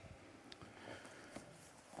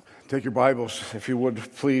Take your Bibles, if you would,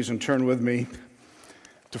 please, and turn with me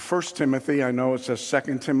to 1 Timothy. I know it says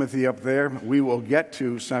 2 Timothy up there. We will get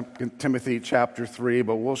to 2 Timothy chapter 3,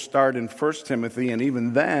 but we'll start in 1 Timothy, and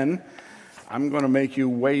even then, I'm going to make you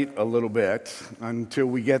wait a little bit until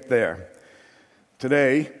we get there.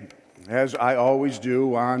 Today, as I always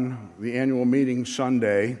do on the annual meeting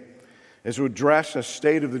Sunday, is to address a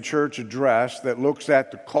State of the Church address that looks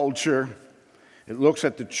at the culture, it looks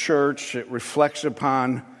at the church, it reflects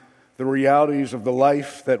upon the realities of the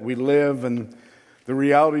life that we live and the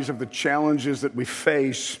realities of the challenges that we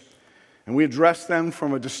face, and we address them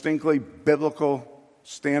from a distinctly biblical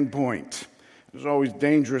standpoint. It's always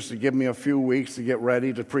dangerous to give me a few weeks to get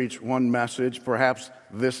ready to preach one message. Perhaps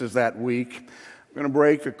this is that week. I'm going to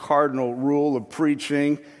break the cardinal rule of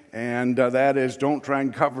preaching, and that is don't try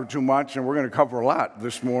and cover too much, and we're going to cover a lot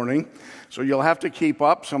this morning. So you'll have to keep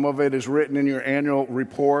up. Some of it is written in your annual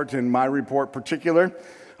report, in my report particular.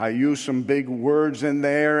 I use some big words in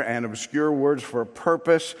there and obscure words for a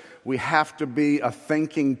purpose. We have to be a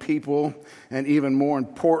thinking people, and even more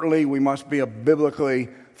importantly, we must be a biblically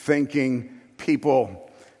thinking people.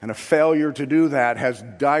 And a failure to do that has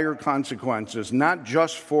dire consequences, not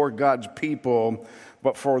just for God's people,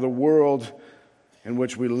 but for the world in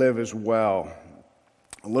which we live as well.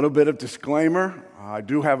 A little bit of disclaimer. I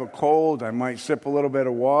do have a cold. I might sip a little bit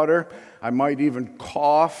of water. I might even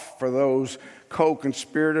cough. For those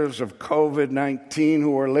co-conspirators of COVID-19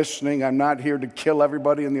 who are listening, I'm not here to kill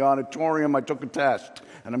everybody in the auditorium. I took a test,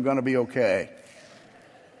 and I'm going to be okay.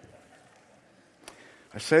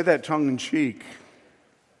 I say that tongue-in-cheek.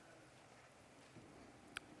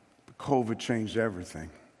 But COVID changed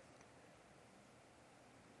everything.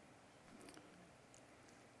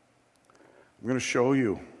 I'm going to show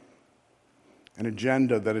you an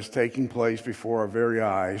agenda that is taking place before our very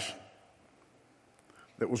eyes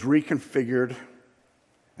that was reconfigured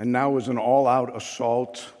and now is an all-out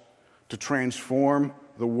assault to transform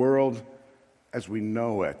the world as we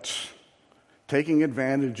know it, taking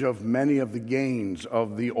advantage of many of the gains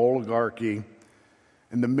of the oligarchy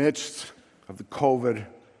in the midst of the COVID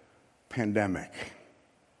pandemic.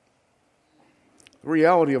 The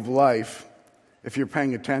reality of life, if you're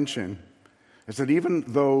paying attention, is that even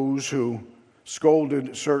those who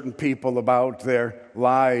scolded certain people about their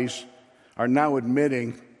lies are now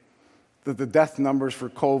admitting that the death numbers for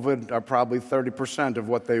COVID are probably 30% of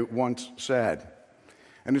what they once said.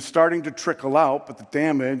 And it's starting to trickle out, but the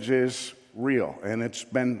damage is real, and it's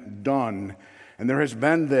been done. And there has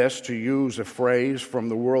been this, to use a phrase from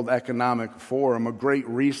the World Economic Forum, a great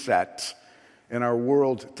reset in our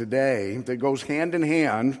world today that goes hand in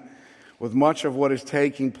hand with much of what is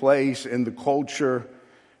taking place in the culture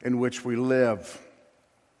in which we live.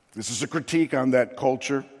 This is a critique on that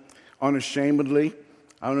culture, unashamedly.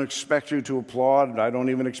 I don't expect you to applaud. I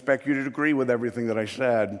don't even expect you to agree with everything that I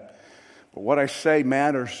said. But what I say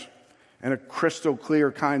matters in a crystal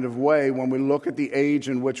clear kind of way when we look at the age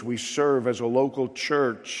in which we serve as a local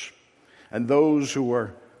church and those who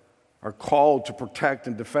are called to protect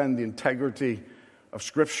and defend the integrity of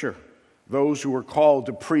Scripture. Those who are called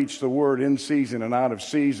to preach the word in season and out of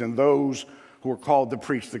season. Those who are called to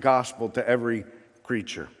preach the gospel to every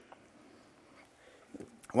creature.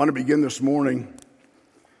 I want to begin this morning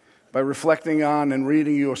by reflecting on and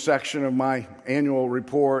reading you a section of my annual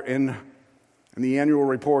report in the annual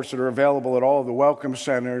reports that are available at all of the welcome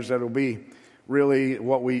centers. That will be really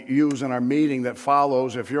what we use in our meeting that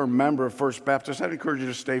follows. If you're a member of First Baptist, I'd encourage you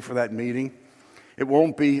to stay for that meeting. It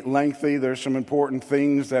won't be lengthy. There's some important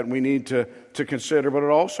things that we need to consider, but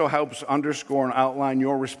it also helps underscore and outline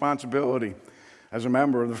your responsibility as a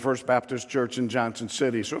member of the First Baptist Church in Johnson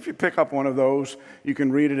City. So if you pick up one of those, you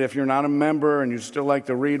can read it. If you're not a member and you'd still like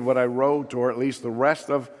to read what I wrote, or at least the rest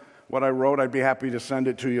of what I wrote, I'd be happy to send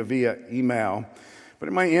it to you via email. But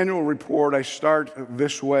in my annual report, I start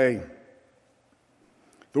this way.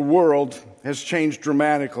 The world has changed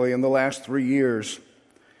dramatically in the last 3 years,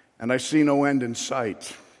 and I see no end in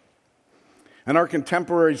sight. In our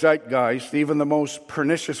contemporary zeitgeist, even the most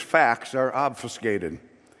pernicious facts are obfuscated,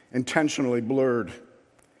 intentionally blurred.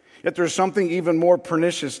 Yet there's something even more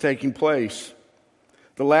pernicious taking place.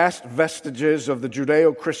 The last vestiges of the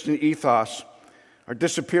Judeo-Christian ethos are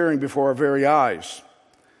disappearing before our very eyes,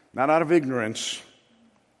 not out of ignorance,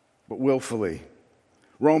 but willfully.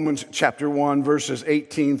 Romans chapter 1, verses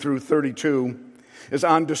 18 through 32 is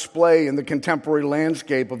on display in the contemporary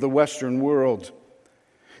landscape of the Western world.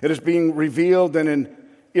 It is being revealed in an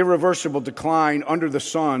irreversible decline under the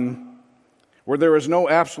sun, where there is no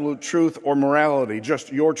absolute truth or morality,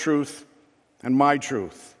 just your truth and my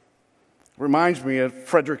truth. It reminds me of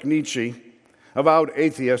Friedrich Nietzsche, avowed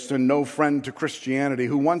atheist and no friend to Christianity,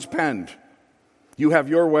 who once penned, "You have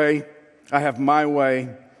your way, I have my way.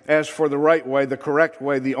 As for the right way, the correct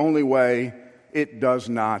way, the only way, it does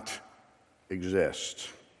not exist."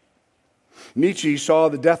 Nietzsche saw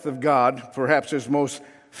the death of God, perhaps his most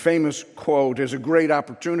famous quote, as a great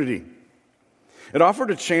opportunity. It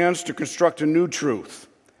offered a chance to construct a new truth,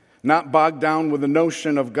 not bogged down with the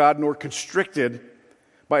notion of God nor constricted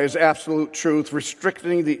by his absolute truth,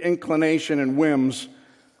 restricting the inclination and whims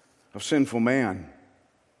of sinful man.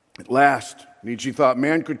 At last, Nietzsche thought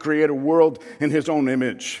man could create a world in his own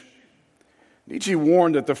image. Nietzsche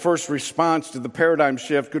warned that the first response to the paradigm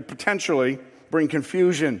shift could potentially bring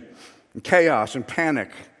confusion and chaos and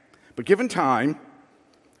panic. But given time,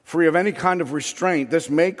 free of any kind of restraint, this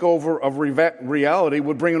makeover of reality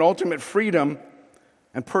would bring an ultimate freedom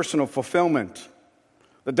and personal fulfillment.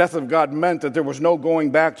 The death of God meant that there was no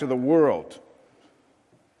going back to the world,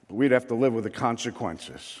 but we'd have to live with the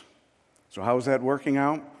consequences. So how is that working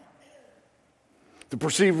out? The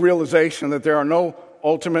perceived realization that there are no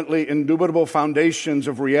ultimately indubitable foundations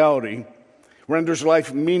of reality renders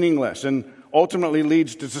life meaningless and ultimately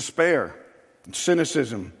leads to despair, and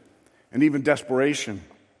cynicism, and even desperation.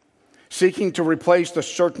 Seeking to replace the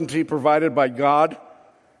certainty provided by God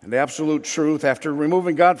and absolute truth after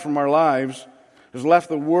removing God from our lives has left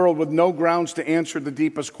the world with no grounds to answer the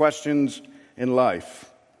deepest questions in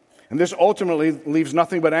life. And this ultimately leaves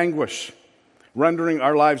nothing but anguish, rendering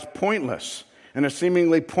our lives pointless in a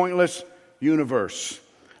seemingly pointless universe,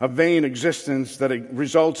 a vain existence that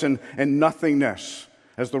results in nothingness,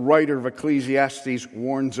 as the writer of Ecclesiastes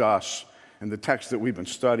warns us in the text that we've been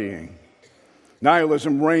studying.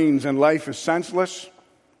 Nihilism reigns and life is senseless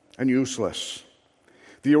and useless.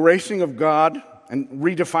 The erasing of God and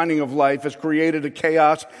redefining of life has created a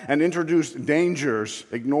chaos and introduced dangers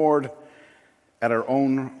ignored at our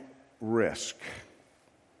own risk.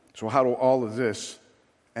 So how do all of this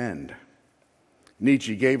end?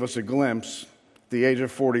 Nietzsche gave us a glimpse at the age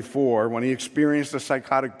of 44 when he experienced a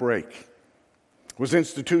psychotic break, was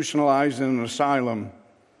institutionalized in an asylum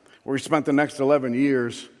where he spent the next 11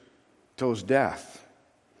 years till his death.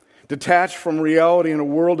 Detached from reality in a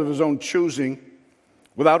world of his own choosing,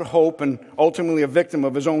 without hope and ultimately a victim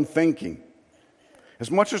of his own thinking.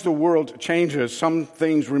 As much as the world changes, some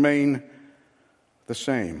things remain the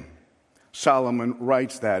same. Solomon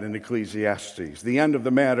writes that in Ecclesiastes. The end of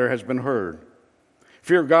the matter has been heard.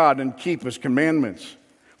 Fear God and keep his commandments,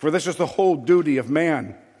 for this is the whole duty of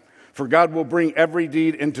man. For God will bring every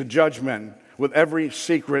deed into judgment with every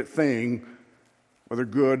secret thing, whether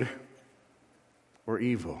good or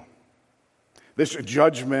evil. This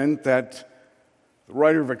judgment that the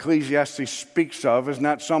writer of Ecclesiastes speaks of is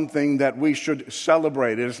not something that we should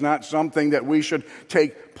celebrate. It is not something that we should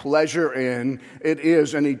take pleasure in. It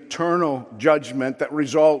is an eternal judgment that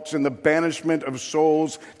results in the banishment of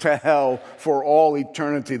souls to hell for all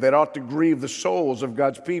eternity. That ought to grieve the souls of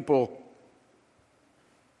God's people.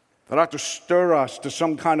 That ought to stir us to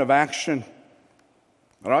some kind of action.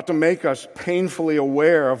 That ought to make us painfully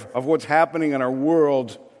aware of what's happening in our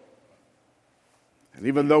world. And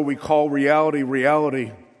even though we call reality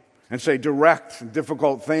reality and say direct and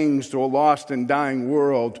difficult things to a lost and dying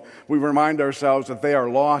world, we remind ourselves that they are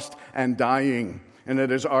lost and dying, and it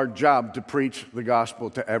is our job to preach the gospel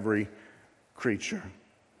to every creature.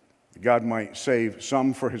 God might save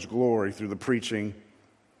some for his glory through the preaching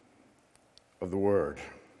of the word.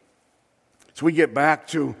 So we get back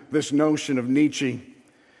to this notion of Nietzsche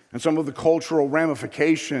and some of the cultural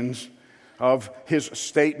ramifications of his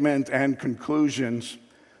statement and conclusions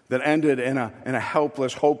that ended in a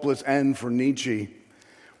helpless, hopeless end for Nietzsche.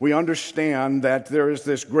 We understand that there is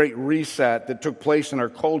this great reset that took place in our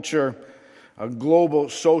culture, a global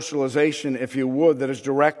socialization, if you would, that is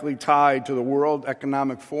directly tied to the World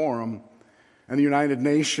Economic Forum and the United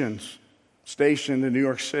Nations, stationed in New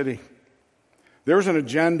York City. There's an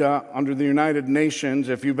agenda under the United Nations,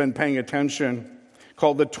 if you've been paying attention,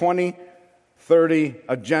 called the 2030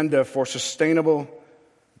 Agenda for Sustainable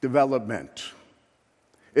Development.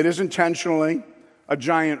 It is intentionally a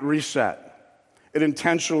giant reset. It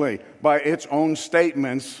intentionally, by its own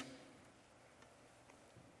statements,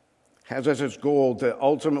 has as its goal to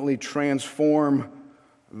ultimately transform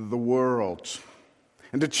the world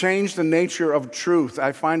and to change the nature of truth.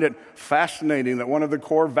 I find it fascinating that one of the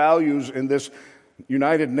core values in this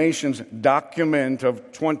United Nations document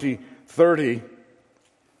of 2030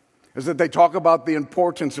 is that they talk about the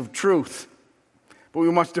importance of truth. But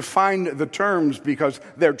we must define the terms because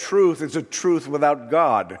their truth is a truth without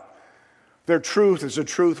God. Their truth is a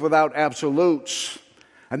truth without absolutes.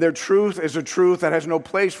 And their truth is a truth that has no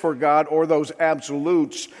place for God or those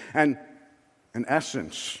absolutes. And In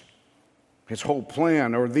essence, his whole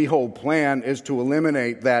plan, or the whole plan, is to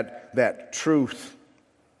eliminate that truth.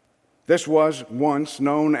 This was once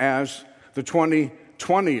known as the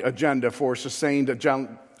 2020 Agenda for Sustained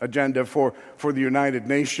Agenda for the United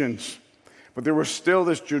Nations. But there was still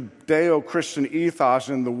this Judeo-Christian ethos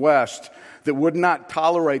in the West that would not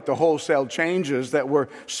tolerate the wholesale changes that were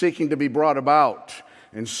seeking to be brought about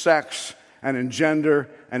in sex and in gender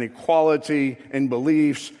and equality, in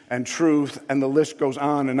beliefs and truth, and the list goes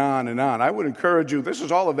on and on and on. I would encourage you, this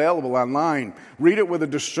is all available online. Read it with a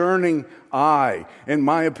discerning eye. In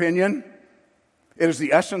my opinion, it is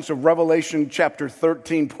the essence of Revelation chapter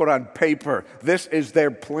 13 put on paper. This is their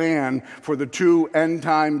plan for the two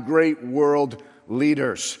end-time great world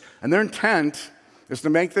leaders. And their intent is to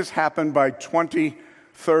make this happen by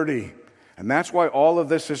 2030. And that's why all of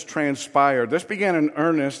this has transpired. This began in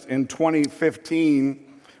earnest in 2015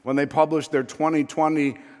 when they published their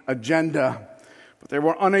 2020 agenda. But they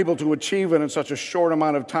were unable to achieve it in such a short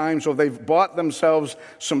amount of time, so they've bought themselves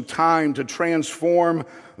some time to transform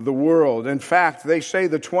the world. In fact, they say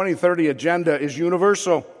the 2030 agenda is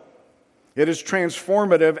universal. It is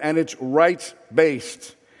transformative and it's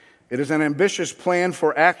rights-based. It is an ambitious plan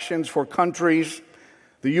for actions for countries,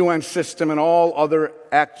 the UN system, and all other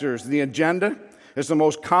actors. The agenda is the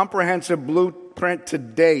most comprehensive blueprint to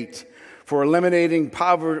date for eliminating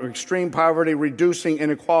poverty, extreme poverty, reducing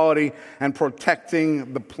inequality, and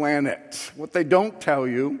protecting the planet. What they don't tell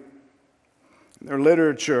you in their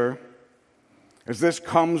literature is this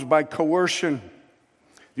comes by coercion.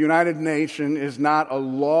 The United Nations is not a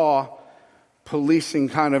law policing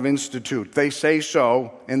kind of institute. They say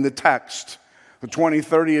so in the text. The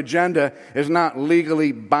 2030 agenda is not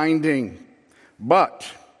legally binding, but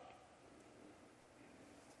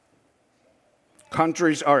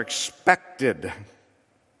countries are expected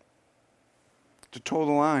to toe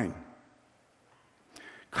the line.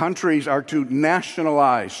 Countries are to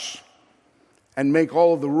nationalize and make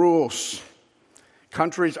all of the rules.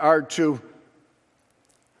 Countries are to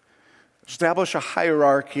establish a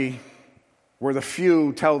hierarchy where the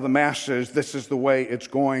few tell the masses this is the way it's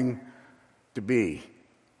going to be.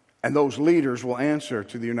 And those leaders will answer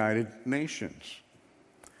to the United Nations.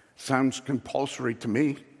 Sounds compulsory to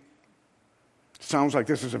me. Sounds like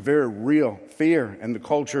this is a very real fear in the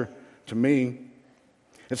culture to me.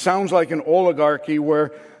 It sounds like an oligarchy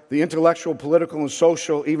where the intellectual, political, and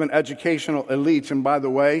social, even educational elites, and by the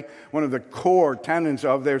way, one of the core tenets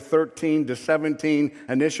of their 13 to 17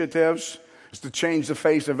 initiatives is to change the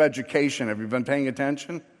face of education. Have you been paying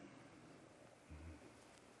attention?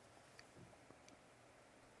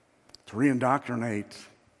 To reindoctrinate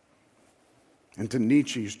into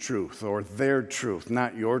Nietzsche's truth, or their truth,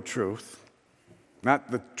 not your truth.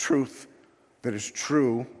 Not the truth that is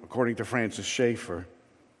true, according to Francis Schaeffer,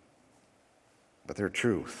 but their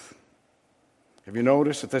truth. Have you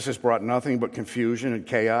noticed that this has brought nothing but confusion and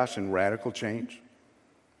chaos and radical change?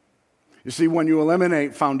 You see, when you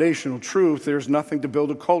eliminate foundational truth, there's nothing to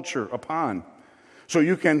build a culture upon. So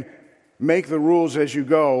you can make the rules as you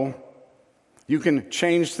go. You can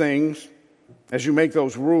change things as you make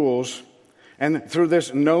those rules. And through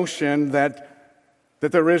this notion that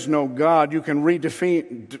there is no God, you can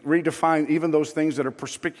redefine even those things that are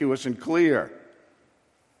perspicuous and clear.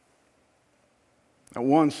 Not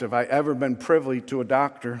once have I ever been privy to a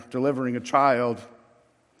doctor delivering a child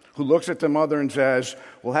who looks at the mother and says,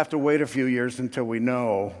 we'll have to wait a few years until we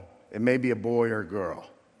know it may be a boy or a girl.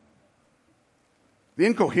 The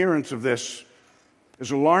incoherence of this is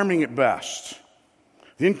alarming at best.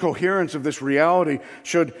 The incoherence of this reality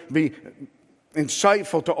should be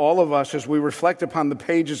insightful to all of us as we reflect upon the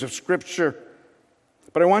pages of Scripture.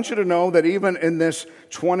 But I want you to know that even in this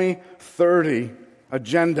 2030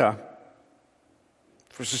 agenda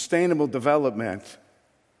for sustainable development,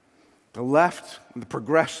 the left and the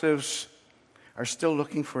progressives are still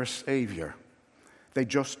looking for a savior. They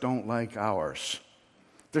just don't like ours.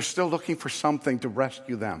 They're still looking for something to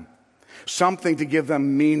rescue them, something to give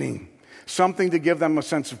them meaning, something to give them a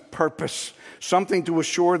sense of purpose, something to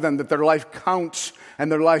assure them that their life counts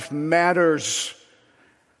and their life matters.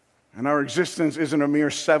 And our existence isn't a mere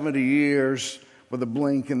 70 years with a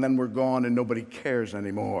blink and then we're gone and nobody cares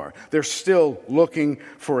anymore. They're still looking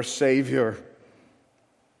for a savior.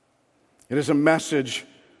 It is a message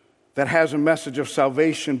that has a message of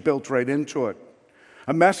salvation built right into it,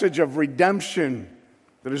 a message of redemption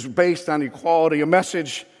that is based on equality, a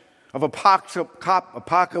message of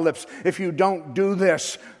apocalypse. If you don't do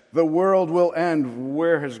this, the world will end.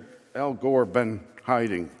 Where has Al Gore been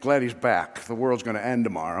hiding? Glad he's back. The world's going to end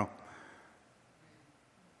tomorrow.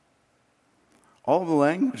 All the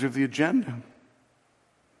language of the agenda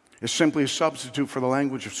is simply a substitute for the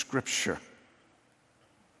language of Scripture,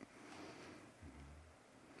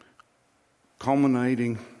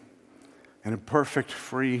 culminating in a perfect,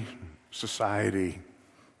 free society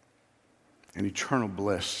and eternal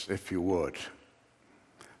bliss, if you would.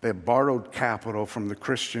 They have borrowed capital from the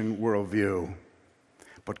Christian worldview,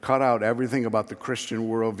 but cut out everything about the Christian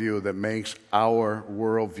worldview that makes our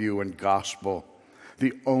worldview and gospel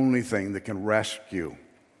the only thing that can rescue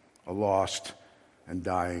a lost and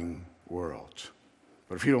dying world.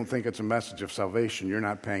 But if you don't think it's a message of salvation, you're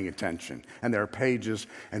not paying attention. And there are pages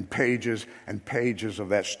and pages and pages of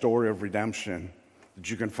that story of redemption that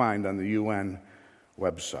you can find on the UN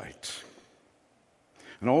website.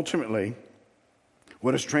 And ultimately,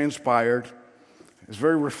 what has transpired is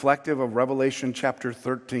very reflective of Revelation chapter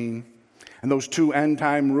 13 and those two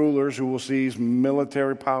end-time rulers who will seize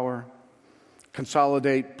military power,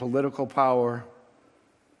 consolidate political power,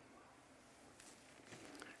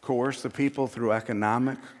 coerce the people through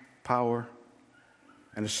economic power,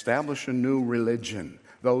 and establish a new religion.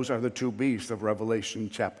 Those are the two beasts of Revelation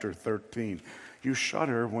chapter 13. You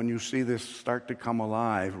shudder when you see this start to come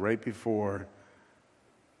alive right before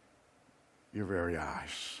your very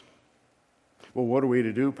eyes. Well, what are we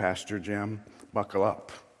to do, Pastor Jim? Buckle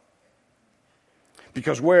up.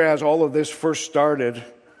 Because whereas all of this first started,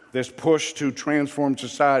 this push to transform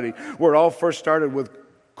society, where it all first started with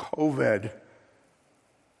COVID,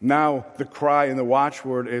 now the cry and the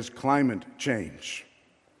watchword is climate change.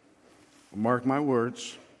 Mark my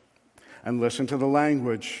words and listen to the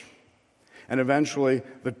language. And eventually,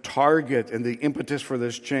 the target and the impetus for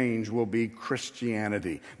this change will be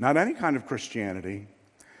Christianity. Not any kind of Christianity,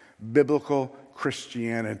 biblical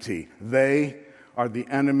Christianity. They are the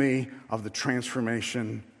enemy of the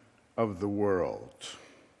transformation of the world.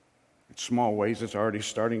 In small ways, it's already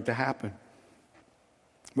starting to happen.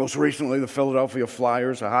 Most recently, the Philadelphia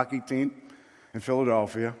Flyers, a hockey team in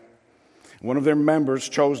Philadelphia, one of their members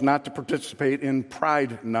chose not to participate in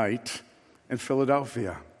Pride Night in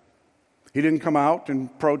Philadelphia. He didn't come out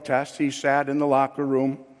and protest. He sat in the locker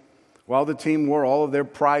room while the team wore all of their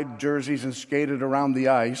pride jerseys and skated around the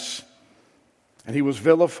ice. And he was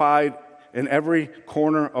vilified in every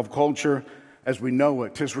corner of culture as we know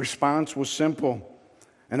it. His response was simple.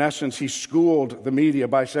 In essence, he schooled the media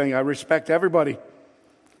by saying, I respect everybody,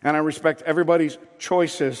 and I respect everybody's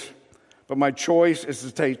choices, but my choice is to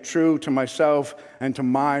stay true to myself and to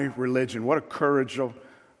my religion. What a courage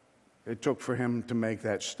it took for him to make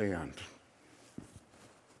that stand.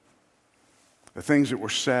 The things that were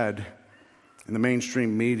said in the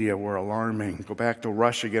mainstream media were alarming. Go back to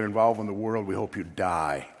Russia, get involved in the world, we hope you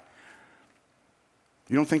die.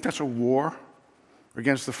 You don't think that's a war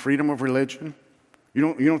against the freedom of religion?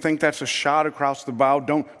 You don't think that's a shot across the bow?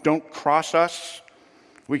 Don't cross us.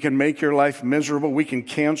 We can make your life miserable. We can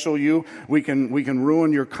cancel you. We can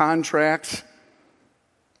ruin your contracts.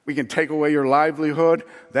 We can take away your livelihood.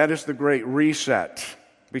 That is the great reset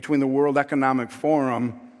between the World Economic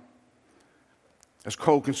Forum as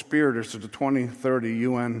co-conspirators to the 2030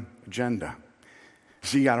 UN agenda.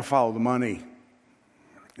 So you got to follow the money.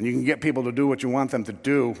 And you can get people to do what you want them to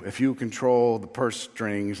do if you control the purse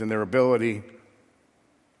strings and their ability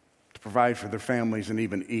to provide for their families and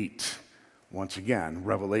even eat. Once again,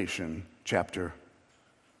 Revelation chapter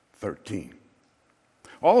 13.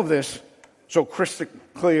 All of this so crystal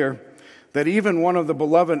clear that even one of the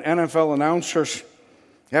beloved NFL announcers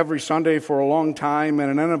every Sunday for a long time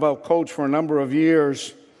and an NFL coach for a number of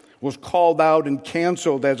years was called out and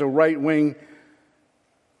canceled as a right-wing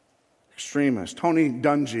extremist. Tony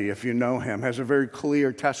Dungy, if you know him, has a very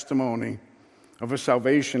clear testimony of his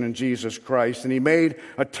salvation in Jesus Christ. And he made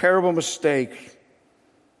a terrible mistake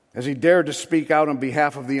as he dared to speak out on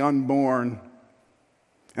behalf of the unborn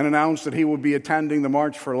and announced that he would be attending the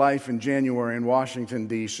March for Life in January in Washington,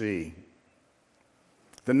 D.C.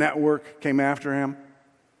 The network came after him.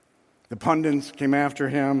 The pundits came after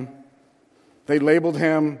him. They labeled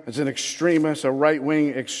him as an extremist, a right-wing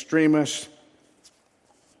extremist.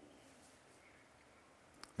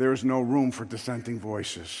 There is no room for dissenting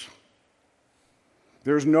voices.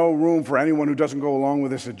 There's no room for anyone who doesn't go along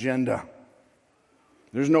with this agenda.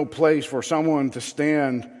 There's no place for someone to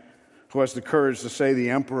stand who has the courage to say the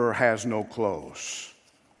emperor has no clothes.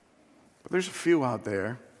 But there's a few out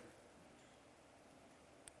there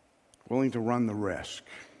willing to run the risk.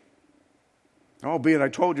 Albeit I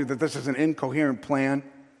told you that this is an incoherent plan,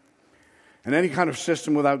 and any kind of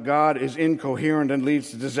system without God is incoherent and leads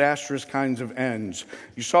to disastrous kinds of ends.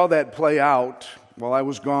 You saw that play out while I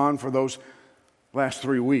was gone for those last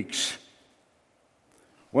 3 weeks.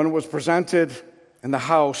 When it was presented in the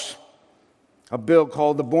House, a bill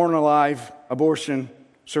called the Born Alive Abortion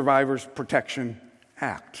Survivors Protection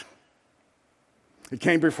Act. It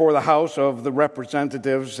came before the House of the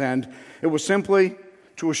Representatives, and it was simply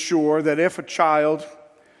to assure that if a child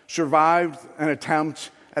survived an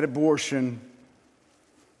attempt at abortion,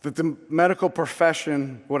 that the medical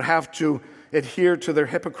profession would have to adhere to their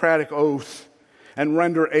Hippocratic oath and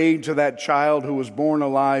render aid to that child who was born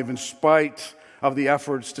alive in spite of the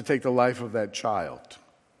efforts to take the life of that child.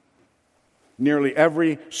 Nearly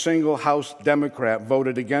every single House Democrat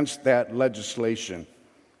voted against that legislation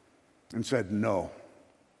and said no.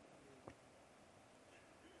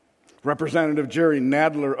 Representative Jerry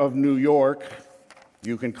Nadler of New York,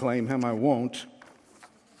 you can claim him, I won't,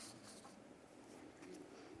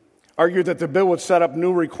 argued that the bill would set up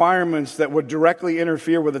new requirements that would directly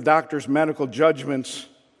interfere with a doctor's medical judgments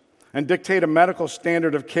and dictate a medical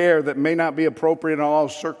standard of care that may not be appropriate in all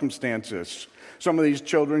circumstances. Some of these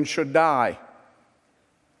children should die.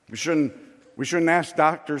 We shouldn't ask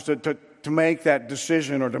doctors to make that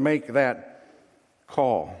decision or to make that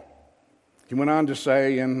call. He went on to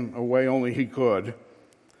say, in a way only he could,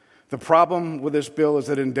 the problem with this bill is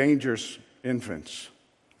it endangers infants.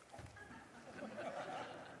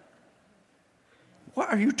 What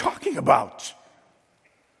are you talking about?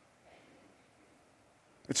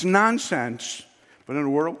 It's nonsense, but in a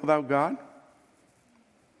world without God,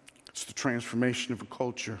 it's the transformation of a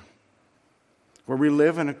culture. Where we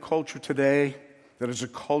live in a culture today that is a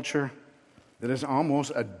culture that is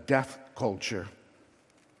almost a death culture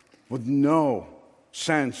with no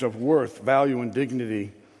sense of worth, value, and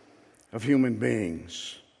dignity of human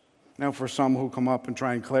beings. Now, for some who come up and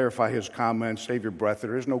try and clarify his comments, save your breath.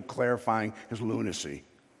 There is no clarifying his lunacy.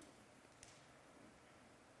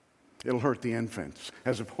 It'll hurt the infants,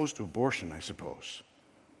 as opposed to abortion, I suppose.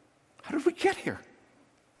 How did we get here?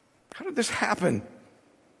 How did this happen?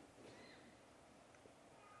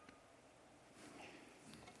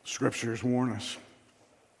 Scriptures warn us.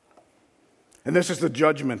 And this is the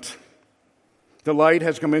judgment. The light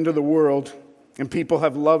has come into the world, and people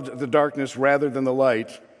have loved the darkness rather than the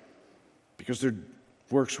light, because their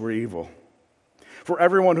works were evil. For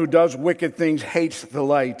everyone who does wicked things hates the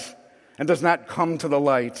light and does not come to the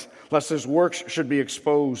light, lest his works should be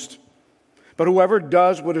exposed. But whoever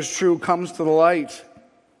does what is true comes to the light,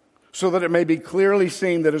 so that it may be clearly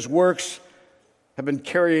seen that his works have been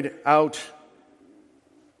carried out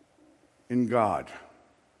in God.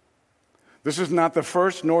 This is not the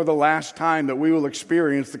first nor the last time that we will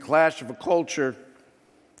experience the clash of a culture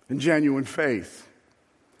and genuine faith.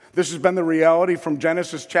 This has been the reality from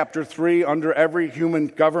Genesis chapter 3 under every human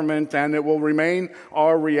government, and it will remain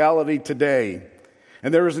our reality today.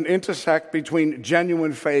 And there is an intersect between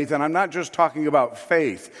genuine faith, and I'm not just talking about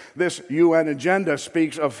faith. This UN agenda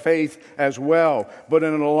speaks of faith as well, but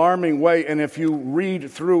in an alarming way. And if you read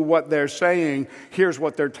through what they're saying, here's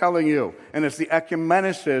what they're telling you. And it's the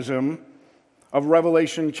ecumenicism of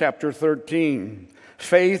Revelation chapter 13.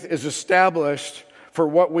 Faith is established for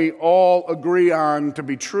what we all agree on to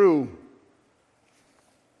be true.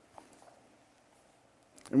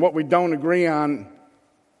 And what we don't agree on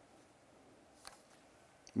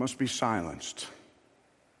must be silenced.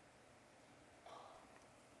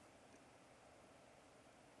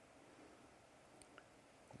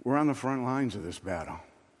 We're on the front lines of this battle.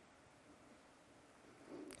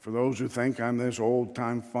 For those who think I'm this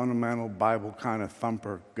old-time fundamental Bible kind of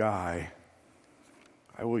thumper guy,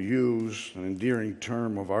 I will use an endearing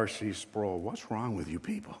term of R.C. Sproul. What's wrong with you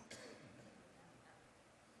people?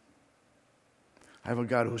 I have a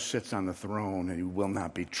God who sits on the throne and he will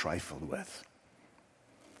not be trifled with.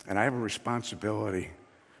 And I have a responsibility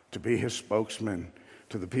to be his spokesman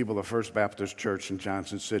to the people of First Baptist Church in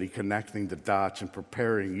Johnson City, connecting the dots and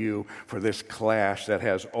preparing you for this clash that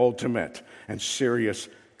has ultimate and serious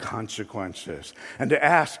consequences. And to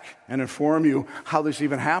ask and inform you how this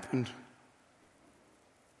even happened.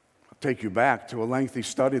 I'll take you back to a lengthy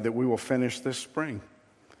study that we will finish this spring.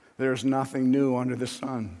 There's nothing new under the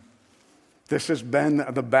sun. This has been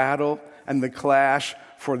the battle and the clash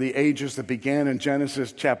for the ages that began in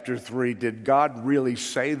Genesis chapter 3. Did God really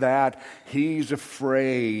say that? He's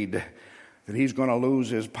afraid that he's going to lose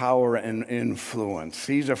his power and influence.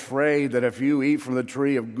 He's afraid that if you eat from the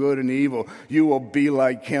tree of good and evil, you will be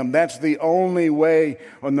like him. That's the only way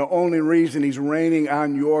and the only reason he's raining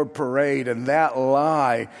on your parade. And that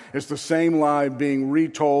lie is the same lie being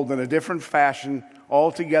retold in a different fashion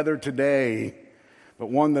altogether today,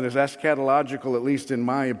 but one that is eschatological, at least in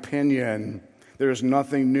my opinion. There is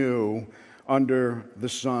nothing new under the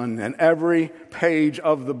sun. And every page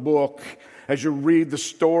of the book, As you read the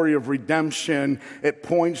story of redemption, it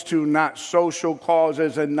points to not social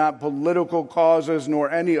causes and not political causes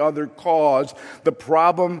nor any other cause. The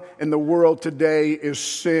problem in the world today is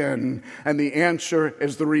sin, and the answer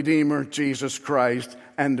is the Redeemer, Jesus Christ.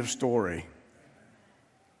 End of story.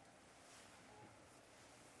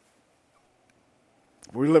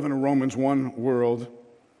 We live in a Romans 1 world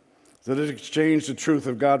that has exchanged the truth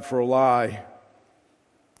of God for a lie.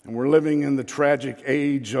 And we're living in the tragic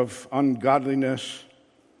age of ungodliness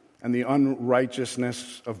and the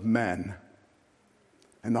unrighteousness of men.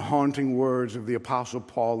 And the haunting words of the Apostle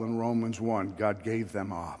Paul in Romans 1, God gave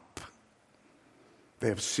them up. They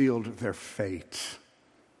have sealed their fate.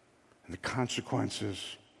 And the consequences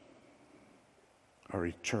are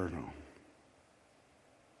eternal.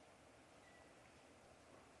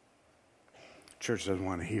 Church doesn't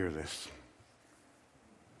want to hear this.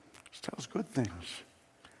 Just tell us good things.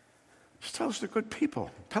 Just tell us they're good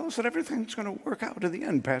people. Tell us that everything's going to work out in the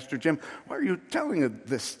end, Pastor Jim. Why are you telling us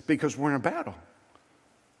this? Because we're in a battle.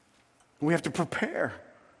 We have to prepare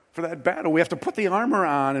for that battle. We have to put the armor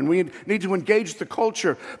on, and we need to engage the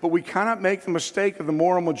culture. But we cannot make the mistake of the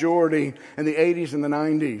moral majority in the 80s and the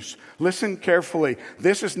 90s. Listen carefully.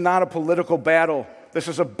 This is not a political battle. This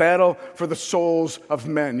is a battle for the souls of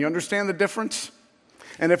men. You understand the difference?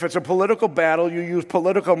 And if it's a political battle, you use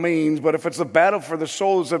political means. But if it's a battle for the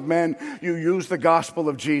souls of men, you use the gospel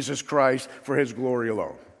of Jesus Christ for his glory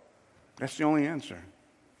alone. That's the only answer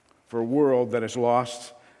for a world that has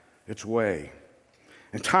lost its way.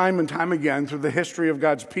 And time again, through the history of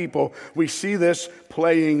God's people, we see this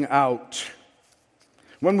playing out.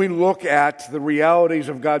 When we look at the realities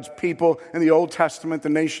of God's people in the Old Testament, the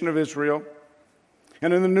nation of Israel,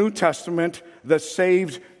 and in the New Testament, the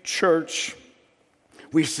saved church,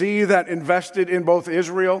 we see that invested in both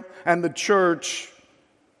Israel and the church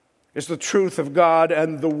is the truth of God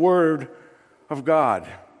and the Word of God.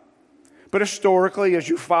 But historically, as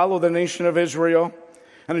you follow the nation of Israel,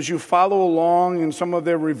 and as you follow along in some of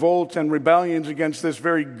their revolts and rebellions against this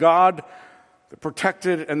very God that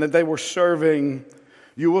protected and that they were serving,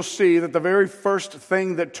 you will see that the very first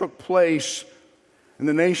thing that took place in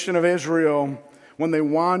the nation of Israel when they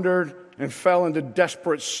wandered and fell into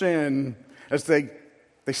desperate sin as they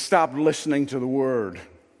stopped listening to the Word.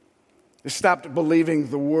 They stopped believing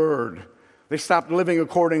the Word. They stopped living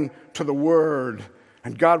according to the Word.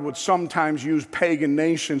 And God would sometimes use pagan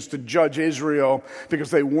nations to judge Israel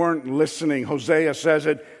because they weren't listening. Hosea says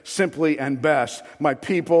it simply and best. My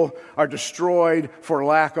people are destroyed for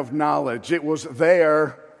lack of knowledge. It was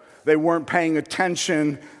there. They weren't paying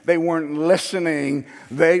attention. They weren't listening.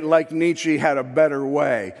 They, like Nietzsche, had a better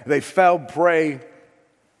way. They fell prey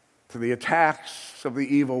to the attacks of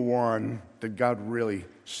the evil one. Did God really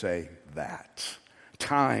say that?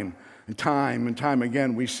 Time and time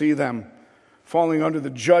again, we see them falling under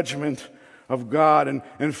the judgment of God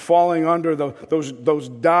and falling under those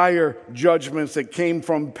dire judgments that came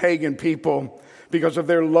from pagan people because of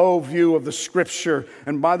their low view of the Scripture.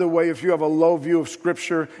 And by the way, if you have a low view of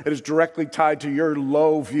Scripture, it is directly tied to your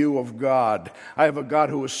low view of God. I have a God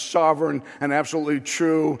who is sovereign and absolutely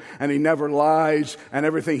true, and he never lies, and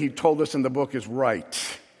everything he told us in the book is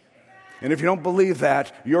right. And if you don't believe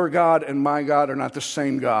that, your God and my God are not the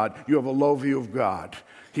same God. You have a low view of God.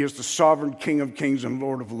 He is the sovereign King of kings and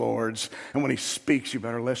Lord of lords. And when he speaks, you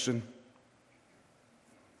better listen.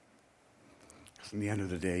 Because in the end of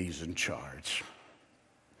the day, he's in charge.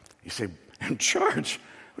 You say, in charge?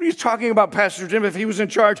 What are you talking about, Pastor Jim? If he was in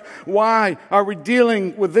charge, why are we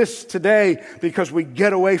dealing with this today? Because we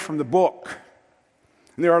get away from the book.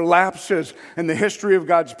 And there are lapses in the history of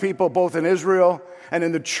God's people, both in Israel and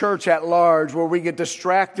in the church at large, where we get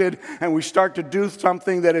distracted and we start to do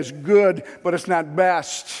something that is good, but it's not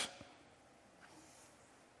best.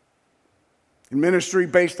 In ministry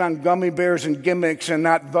based on gummy bears and gimmicks and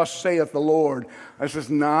not thus saith the Lord. This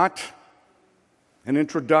is not an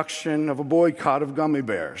introduction of a boycott of gummy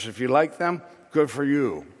bears. If you like them, good for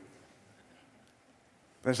you.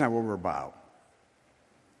 That's not what we're about.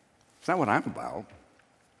 It's not what I'm about.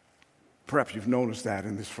 Perhaps you've noticed that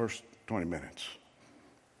in this first 20 minutes.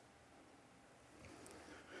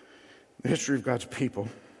 The history of God's people,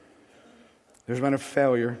 there's been a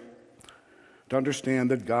failure to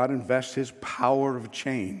understand that God invests his power of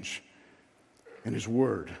change in his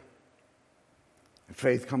word. And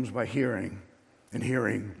faith comes by hearing, and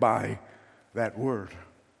hearing by that word.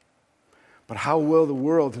 But how will the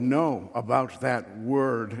world know about that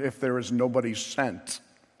word if there is nobody sent?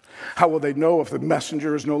 How will they know if the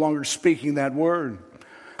messenger is no longer speaking that word?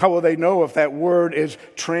 How will they know if that word is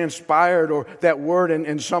transpired or that word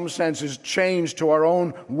in some sense is changed to our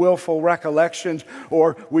own willful recollections,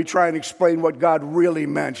 or we try and explain what God really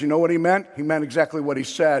meant? You know what he meant? He meant exactly what he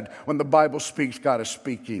said. When the Bible speaks, God is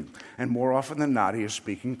speaking. And more often than not, he is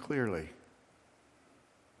speaking clearly.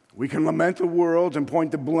 We can lament the world and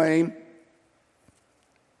point the blame,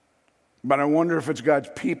 but I wonder if it's God's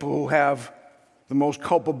people who have the most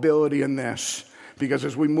culpability in this. Because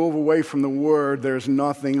as we move away from the Word, there's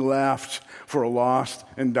nothing left for a lost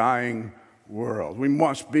and dying world. We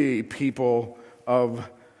must be people of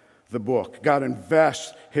the book. God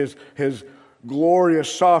invests His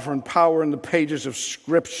glorious sovereign power in the pages of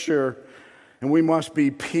Scripture, and we must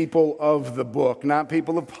be people of the book, not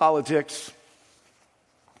people of politics,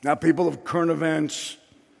 not people of current events,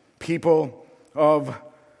 people of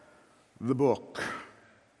the book.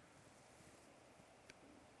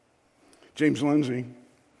 James Lindsay,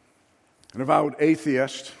 an avowed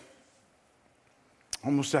atheist,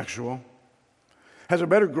 homosexual, has a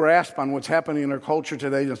better grasp on what's happening in our culture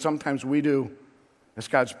today than sometimes we do as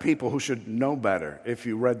God's people who should know better if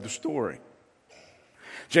you read the story.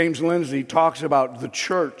 James Lindsay talks about the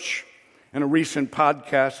church in a recent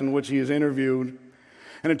podcast in which he is interviewed.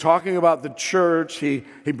 And in talking about the church, he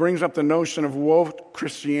brings up the notion of woke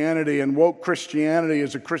Christianity. And woke Christianity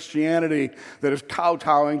is a Christianity that is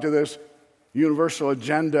kowtowing to this universal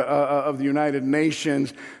agenda of the United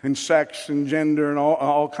Nations and sex and gender and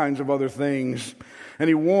all kinds of other things. And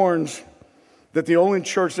he warns that the only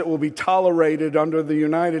church that will be tolerated under the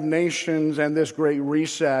United Nations and this great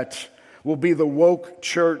reset will be the woke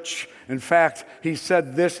church. In fact, he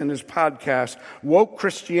said this in his podcast: woke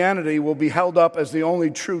Christianity will be held up as the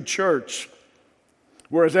only true church,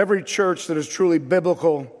 whereas every church that is truly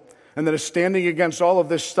biblical and that is standing against all of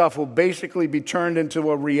this stuff will basically be turned into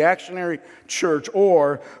a reactionary church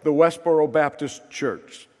or the Westboro Baptist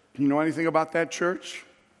Church. Do you know anything about that church?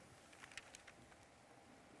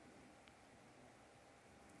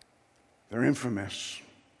 They're infamous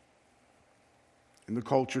in the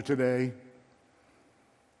culture today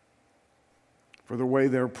for the way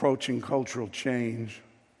they're approaching cultural change,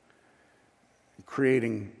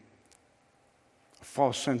 creating a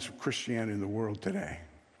false sense of Christianity in the world today.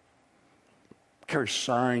 Carry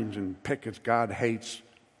signs and pickets: God hates,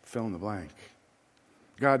 fill in the blank.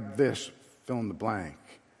 God this, fill in the blank.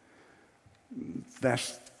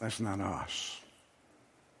 That's not us.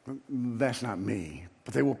 That's not me.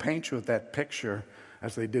 But they will paint you with that picture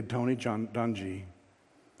as they did Tony Dungy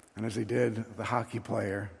and as they did the hockey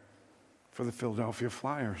player for the Philadelphia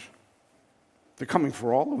Flyers. They're coming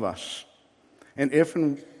for all of us. And if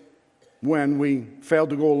and when we fail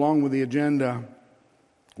to go along with the agenda,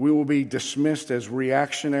 we will be dismissed as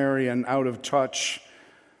reactionary and out of touch.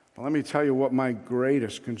 But let me tell you what my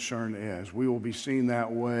greatest concern is. We will be seen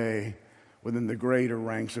that way within the greater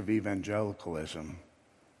ranks of evangelicalism.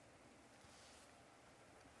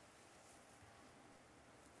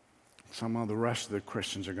 Somehow the rest of the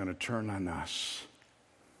Christians are going to turn on us.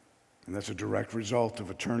 And that's a direct result of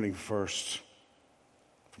a turning first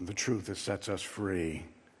from the truth that sets us free,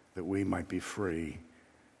 that we might be free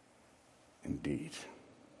indeed.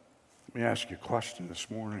 Let me ask you a question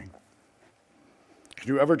this morning. Can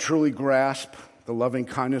you ever truly grasp the loving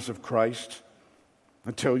kindness of Christ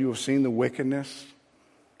until you have seen the wickedness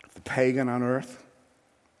of the pagan on earth?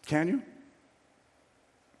 Can you?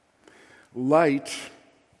 Light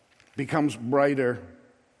becomes brighter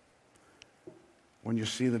when you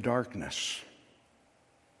see the darkness.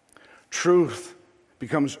 Truth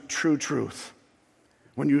becomes true truth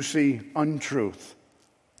when you see untruth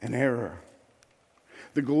and error.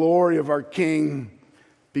 The glory of our King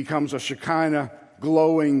becomes a Shekinah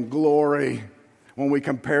glowing glory when we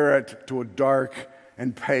compare it to a dark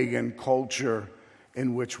and pagan culture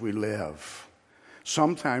in which we live.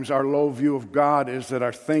 Sometimes our low view of God is that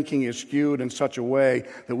our thinking is skewed in such a way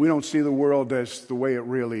that we don't see the world as the way it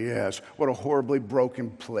really is. What a horribly broken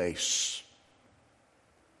place.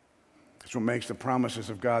 That's what makes the promises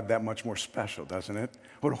of God that much more special, doesn't it?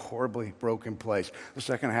 What a horribly broken place. The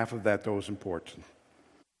second half of that, though, is important.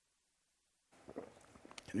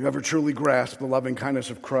 Can you ever truly grasp the loving kindness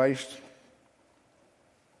of Christ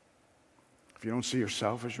if you don't see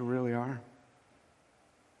yourself as you really are?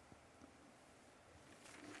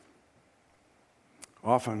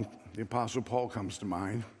 Often, the Apostle Paul comes to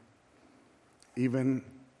mind, even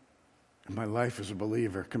in my life as a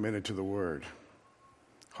believer committed to the Word.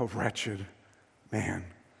 Oh, wretched man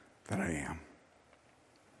that I am.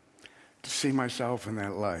 To see myself in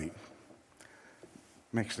that light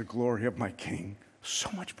makes the glory of my King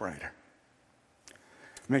so much brighter.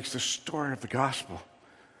 Makes the story of the gospel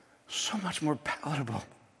so much more palatable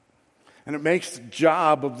And it makes the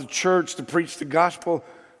job of the church to preach the gospel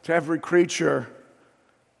to every creature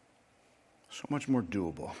so much more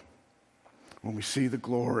doable when we see the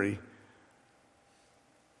glory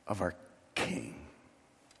of our King.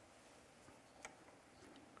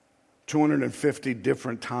 250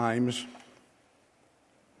 different times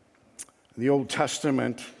in the Old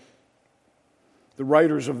Testament, the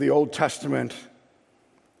writers of the Old Testament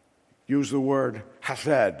use the word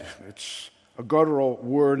hesed. It's a guttural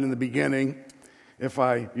word in the beginning. If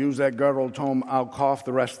I use that guttural tone, I'll cough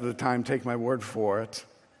the rest of the time. Take my word for it.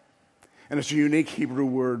 And it's a unique Hebrew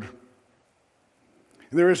word.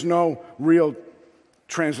 There is no real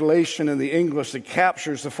translation in the English that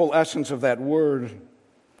captures the full essence of that word.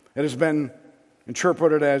 It has been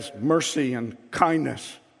interpreted as mercy and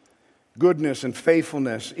kindness, goodness and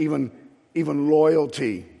faithfulness, even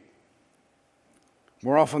loyalty.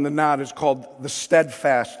 More often than not, it's called the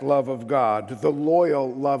steadfast love of God, the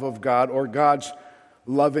loyal love of God, or God's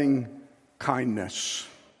loving kindness.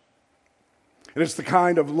 It is the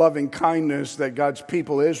kind of loving kindness that God's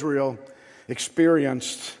people, Israel,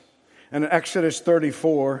 experienced. And in Exodus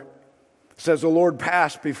 34, it says, the Lord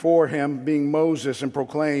passed before him, being Moses, and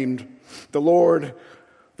proclaimed, the Lord,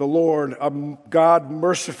 a God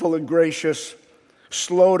merciful and gracious,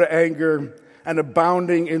 slow to anger, and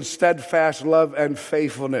abounding in steadfast love and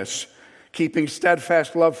faithfulness, keeping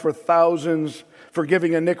steadfast love for thousands,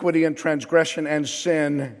 forgiving iniquity and transgression and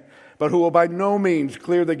sin, but who will by no means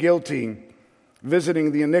clear the guilty,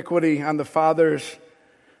 visiting the iniquity on the fathers,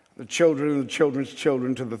 the children and the children's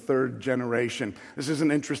children to the third generation. This is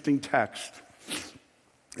an interesting text.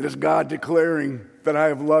 It is God declaring that I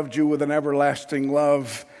have loved you with an everlasting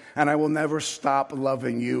love, and I will never stop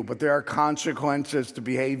loving you. But there are consequences to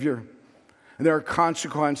behavior. And there are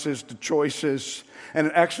consequences to choices. And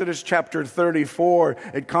in Exodus chapter 34,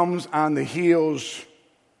 it comes on the heels.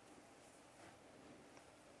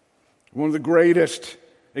 One of the greatest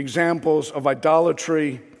examples of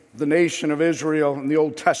idolatry, the nation of Israel in the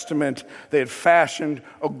Old Testament, they had fashioned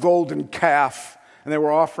a golden calf, and they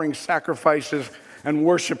were offering sacrifices and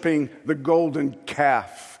worshiping the golden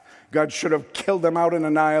calf. God should have killed them out and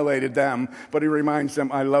annihilated them, but he reminds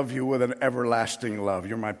them, I love you with an everlasting love.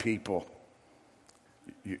 You're my people.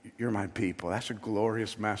 You're my people. That's a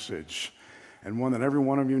glorious message, and one that every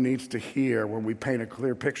one of you needs to hear when we paint a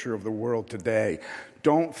clear picture of the world today.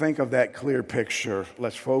 Don't think of that clear picture.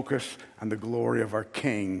 Let's focus on the glory of our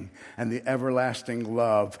King and the everlasting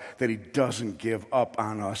love that he doesn't give up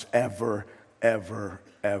on us ever, ever,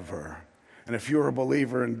 ever. And if you're a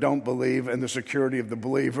believer and don't believe in the security of the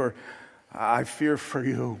believer, I fear for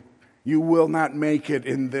you. You will not make it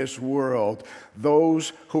in this world.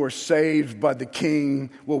 Those who are saved by the King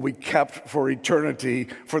will be kept for eternity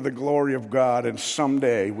for the glory of God. And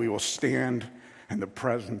someday we will stand in the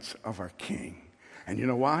presence of our King. And you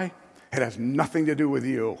know why? It has nothing to do with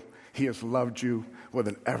you. He has loved you with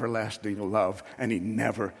an everlasting love, and he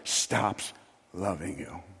never stops loving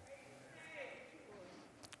you.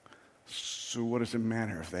 So what does it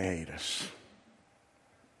matter if they hate us?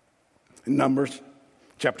 In Numbers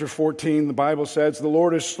chapter 14, the Bible says, the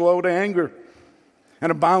Lord is slow to anger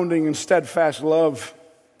and abounding in steadfast love,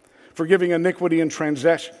 forgiving iniquity and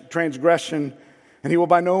transgression, and he will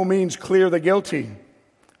by no means clear the guilty,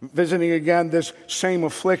 visiting again this same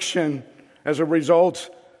affliction as a result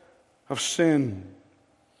of sin.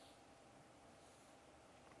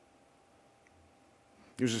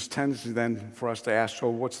 There's this tendency then for us to ask, so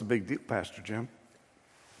what's the big deal, Pastor Jim?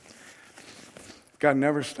 God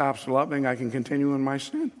never stops loving. I can continue in my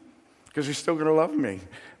sin because he's still going to love me.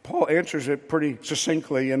 Paul answers it pretty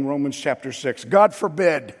succinctly in Romans chapter 6. God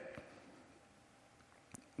forbid.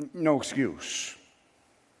 No excuse.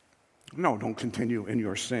 No, don't continue in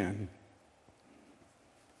your sin.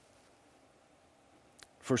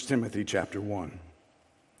 1 Timothy chapter 1.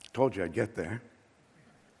 Told you I'd get there.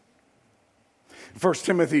 1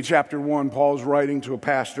 Timothy chapter 1, Paul's writing to a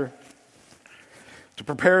pastor to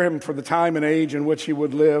prepare him for the time and age in which he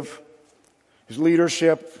would live, his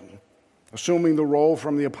leadership, assuming the role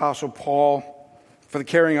from the Apostle Paul for the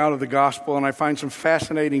carrying out of the gospel. And I find some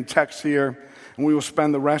fascinating texts here, and we will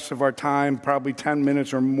spend the rest of our time, probably 10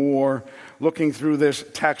 minutes or more, looking through this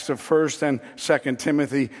text of 1 and 2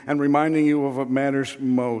 Timothy and reminding you of what matters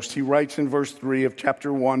most. He writes in verse 3 of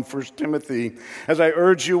chapter 1, 1 Timothy, as I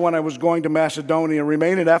urged you when I was going to Macedonia,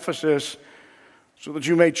 remain at Ephesus, so that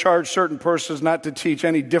you may charge certain persons not to teach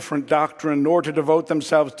any different doctrine, nor to devote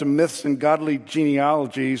themselves to myths and godly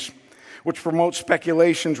genealogies, which promote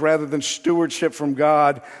speculations rather than stewardship from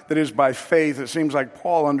God that is by faith. It seems like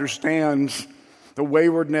Paul understands The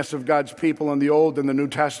waywardness of God's people in the Old and the New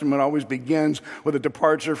Testament always begins with a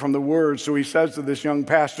departure from the Word. So he says to this young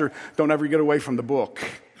pastor, don't ever get away from the book.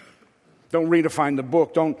 Don't redefine the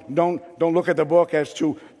book. Don't look at the book as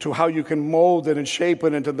to how you can mold it and shape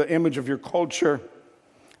it into the image of your culture.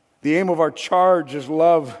 The aim of our charge is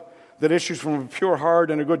love that issues from a pure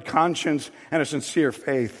heart and a good conscience and a sincere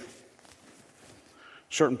faith.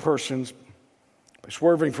 Certain persons, by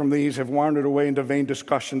swerving from these, have wandered away into vain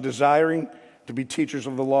discussion, desiring to be teachers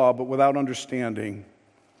of the law, but without understanding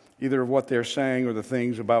either of what they're saying or the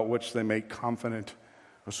things about which they make confident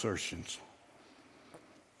assertions.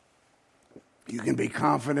 You can be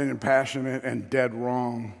confident and passionate and dead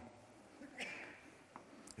wrong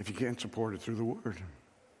if you can't support it through the Word.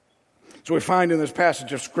 So we find in this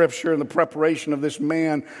passage of Scripture, in the preparation of this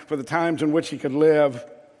man for the times in which he could live,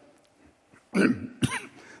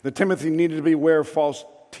 that Timothy needed to be aware of false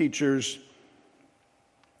teachers,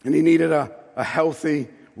 and he needed a healthy,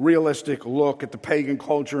 realistic look at the pagan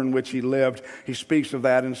culture in which he lived. He speaks of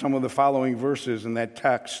that in some of the following verses in that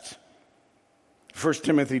text. 1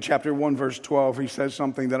 Timothy chapter 1, verse 12, he says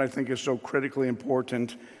something that I think is so critically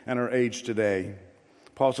important in our age today.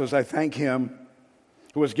 Paul says, I thank him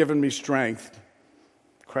who has given me strength,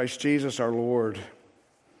 Christ Jesus our Lord,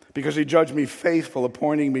 because he judged me faithful,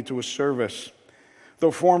 appointing me to his service.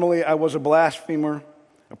 Though formerly I was a blasphemer,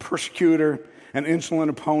 a persecutor, an insolent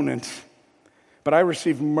opponent, but I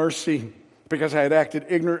received mercy because I had acted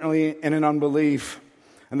ignorantly and in unbelief.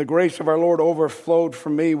 And the grace of our Lord overflowed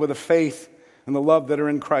from me with the faith and the love that are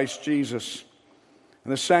in Christ Jesus.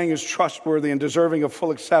 And the saying is trustworthy and deserving of full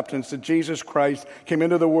acceptance that Jesus Christ came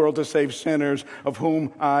into the world to save sinners, of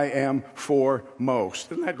whom I am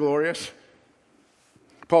foremost. Isn't that glorious?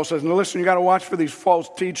 Paul says, now listen, you got to watch for these false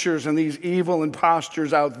teachers and these evil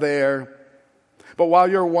imposters out there. But while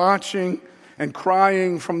you're watching and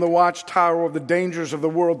crying from the watchtower of the dangers of the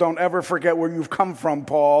world, don't ever forget where you've come from,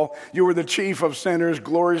 Paul. You were the chief of sinners,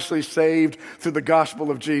 gloriously saved through the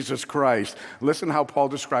gospel of Jesus Christ. Listen how Paul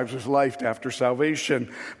describes his life after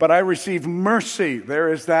salvation. But I received mercy.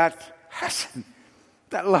 There is that hesed,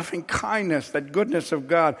 that loving kindness, that goodness of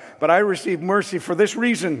God. But I received mercy for this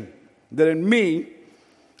reason, that in me,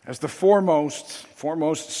 as the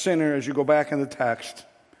foremost sinner, as you go back in the text,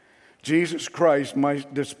 Jesus Christ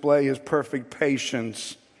might display his perfect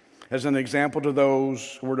patience as an example to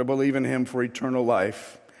those who were to believe in him for eternal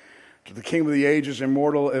life. To the King of the ages,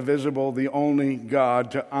 immortal, invisible, the only God,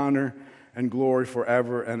 to honor and glory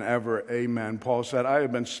forever and ever. Amen. Paul said, I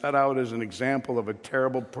have been set out as an example of a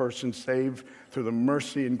terrible person saved through the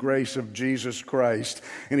mercy and grace of Jesus Christ.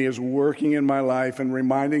 And he is working in my life and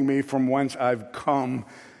reminding me from whence I've come.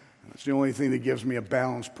 It's the only thing that gives me a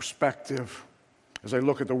balanced perspective as I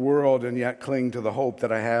look at the world and yet cling to the hope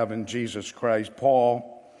that I have in Jesus Christ.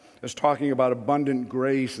 Paul is talking about abundant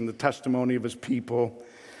grace and the testimony of his people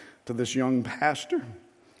to this young pastor.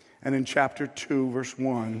 And in chapter 2, verse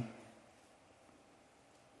 1,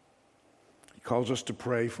 he calls us to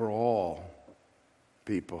pray for all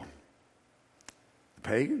people. The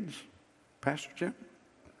pagans, Pastor Jim?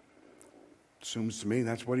 Assumes to me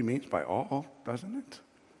that's what he means by all, doesn't it?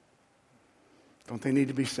 Don't they need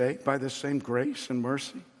to be saved by this same grace and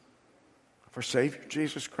mercy of our Savior,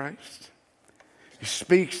 Jesus Christ? He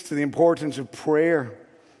speaks to the importance of prayer,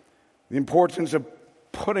 the importance of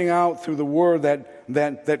putting out through the word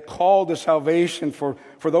that call to salvation for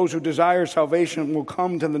those who desire salvation will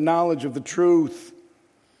come to the knowledge of the truth.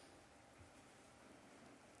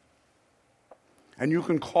 And you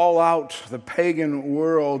can call out the pagan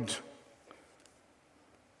world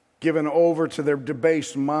given over to their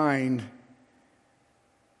debased mind,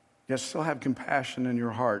 yet still have compassion in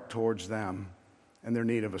your heart towards them and their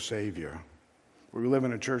need of a Savior. We live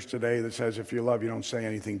in a church today that says if you love, you don't say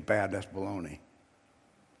anything bad. That's baloney.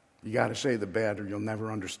 You got to say the bad or you'll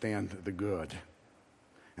never understand the good.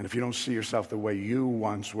 And if you don't see yourself the way you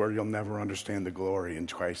once were, you'll never understand the glory in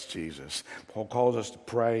Christ Jesus. Paul calls us to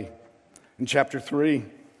pray. In chapter 3,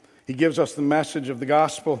 he gives us the message of the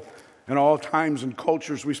gospel. In all times and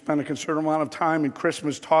cultures, we spend a considerable amount of time in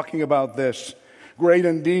Christmas talking about this. Great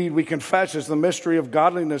indeed, we confess, is the mystery of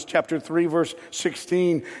godliness. Chapter 3, verse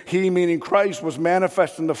 16. He, meaning Christ, was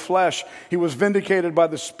manifest in the flesh. He was vindicated by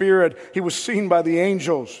the Spirit. He was seen by the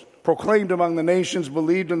angels, proclaimed among the nations,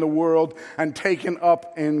 believed in the world, and taken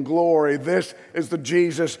up in glory. This is the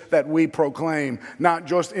Jesus that we proclaim, not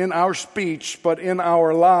just in our speech, but in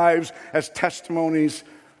our lives as testimonies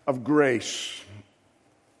of grace.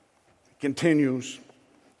 He continues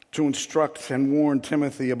to instruct and warn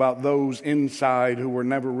Timothy about those inside who were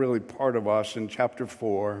never really part of us in chapter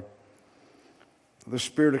 4. The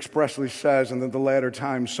Spirit expressly says, and in the latter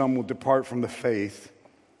times some will depart from the faith,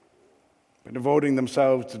 by devoting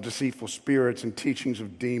themselves to deceitful spirits and teachings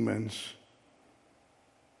of demons,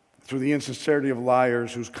 through the insincerity of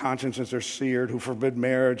liars whose consciences are seared, who forbid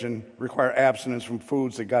marriage and require abstinence from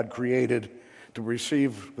foods that God created to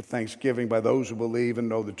receive with thanksgiving by those who believe and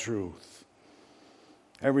know the truth.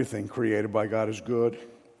 Everything created by God is good,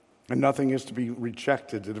 and nothing is to be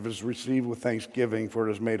rejected if it is received with thanksgiving, for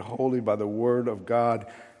it is made holy by the word of God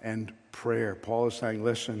and prayer. Paul is saying,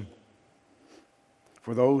 listen,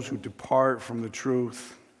 for those who depart from the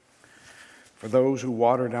truth, for those who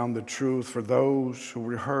water down the truth, for those who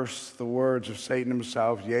rehearse the words of Satan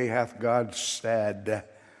himself, yea, hath God said,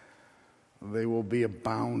 they will be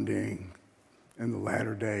abounding in the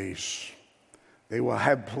latter days. They will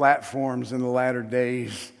have platforms in the latter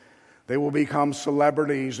days. They will become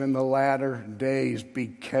celebrities in the latter days. Be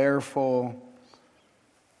careful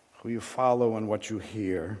who you follow and what you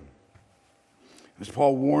hear. As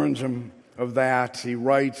Paul warns him of that, he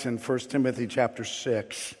writes in 1 Timothy chapter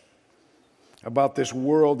 6 about this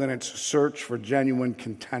world and its search for genuine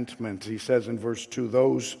contentment. He says in verse 2,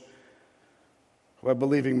 those who have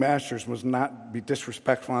believing masters must not be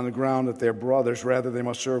disrespectful on the ground that they're brothers. Rather, they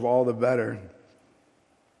must serve all the better,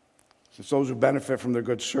 since those who benefit from their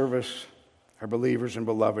good service are believers and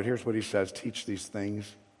beloved. Here's what he says, teach these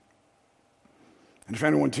things. And if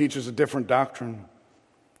anyone teaches a different doctrine,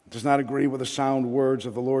 does not agree with the sound words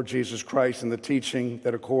of the Lord Jesus Christ and the teaching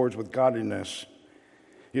that accords with godliness,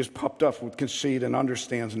 he is puffed up with conceit and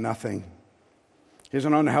understands nothing. He has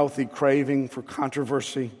an unhealthy craving for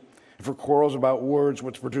controversy and for quarrels about words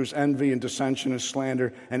which produce envy and dissension and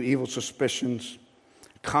slander and evil suspicions.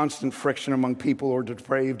 Constant friction among people who are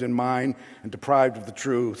depraved in mind and deprived of the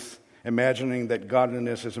truth, imagining that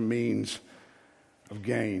godliness is a means of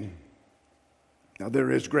gain. Now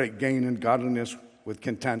there is great gain in godliness with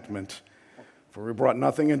contentment, for we brought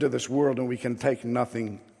nothing into this world and we can take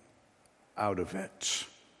nothing out of it.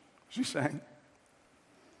 What's he saying?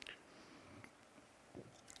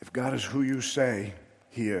 If God is who you say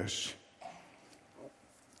he is,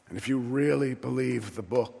 and if you really believe the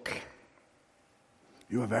book,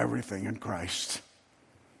 you have everything in Christ,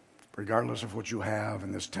 regardless of what you have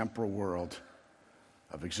in this temporal world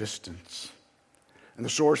of existence. And the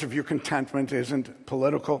source of your contentment isn't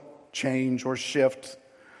political change or shift.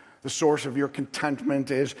 The source of your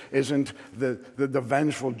contentment isn't the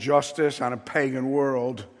vengeful justice on a pagan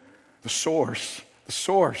world. The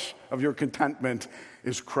source of your contentment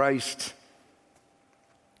is Christ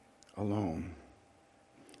alone.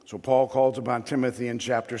 So Paul calls upon Timothy in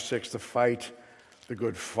chapter 6 to fight the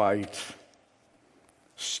good fight.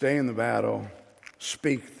 Stay in the battle.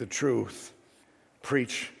 Speak the truth.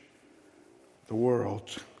 Preach the world.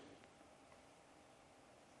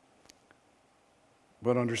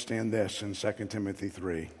 But understand this in 2 Timothy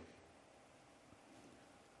 3.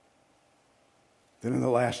 That in the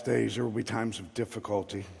last days there will be times of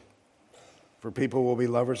difficulty. For people will be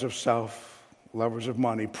lovers of self, lovers of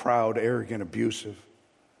money, proud, arrogant, abusive,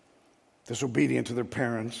 disobedient to their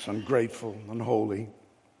parents, ungrateful, unholy,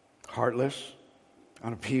 heartless,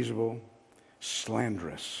 unappeasable,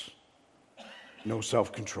 slanderous, no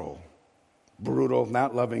self-control, brutal,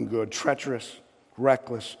 not loving good, treacherous,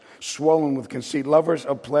 reckless, swollen with conceit, lovers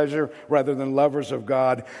of pleasure rather than lovers of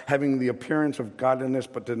God, having the appearance of godliness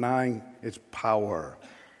but denying its power.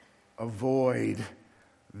 Avoid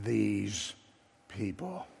these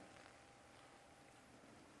people.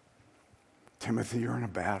 Timothy, you're in a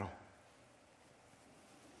battle.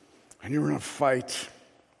 And you're in a fight.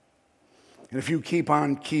 And if you keep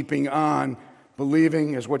on keeping on,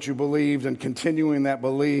 believing as what you believed and continuing that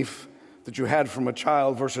belief that you had from a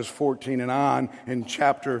child, verses 14 and on in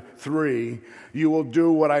chapter 3, you will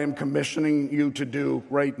do what I am commissioning you to do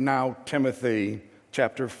right now, Timothy,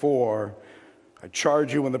 chapter 4. I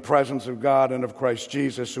charge you in the presence of God and of Christ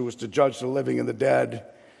Jesus, who is to judge the living and the dead,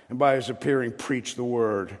 and by his appearing preach the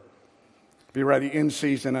word. Be ready in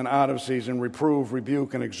season and out of season, reprove,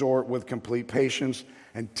 rebuke, and exhort with complete patience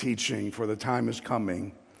and teaching, for the time is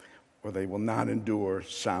coming where they will not endure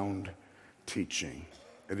sound teaching.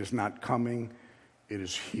 It is not coming, it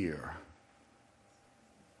is here.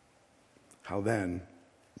 How then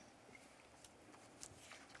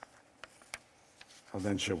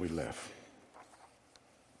shall we live?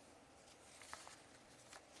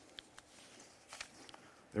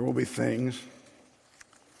 There will be things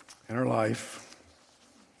in our life.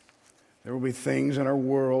 There will be things in our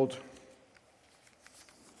world.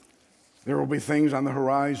 There will be things on the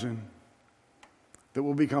horizon that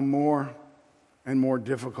will become more and more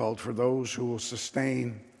difficult for those who will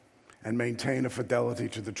sustain and maintain a fidelity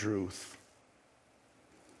to the truth.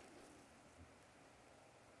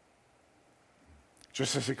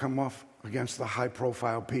 just as they come off against the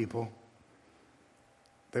high-profile people,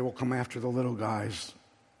 they will come after the little guys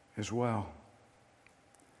as well.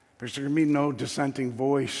 There's going to be no dissenting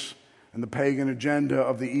voice in the pagan agenda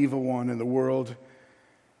of the evil one in the world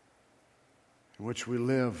in which we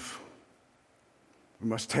live. We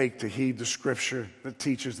must take to heed the scripture that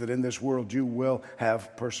teaches that in this world you will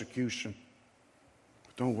have persecution.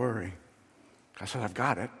 But don't worry. I said, I've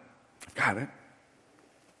got it. I've got it.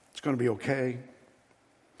 It's going to be okay.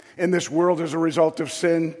 In this world, as a result of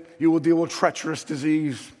sin, you will deal with treacherous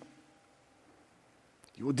disease.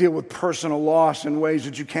 You will deal with personal loss in ways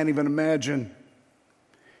that you can't even imagine.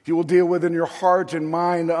 You will deal with in your heart and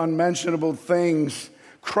mind unmentionable things,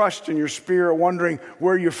 crushed in your spirit, wondering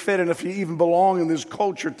where you fit and if you even belong in this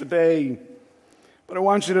culture today. But I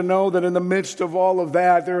want you to know that in the midst of all of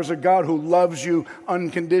that, there is a God who loves you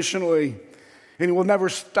unconditionally, and He will never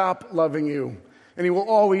stop loving you. And He will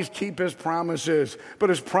always keep His promises. But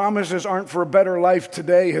His promises aren't for a better life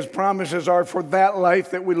today. His promises are for that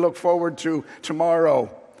life that we look forward to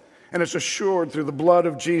tomorrow. And it's assured through the blood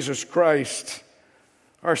of Jesus Christ.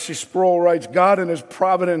 R.C. Sproul writes, God in His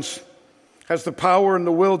providence has the power and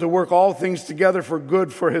the will to work all things together for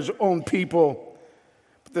good for His own people.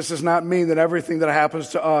 But this does not mean that everything that happens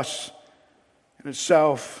to us in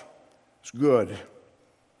itself is good.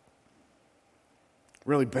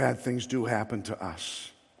 Really bad things do happen to us.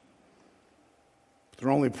 But they're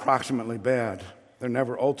only approximately bad. They're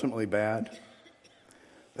never ultimately bad.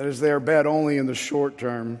 That is, they are bad only in the short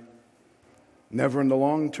term, never in the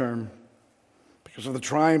long term. Because of the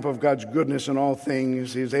triumph of God's goodness in all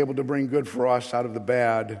things, He is able to bring good for us out of the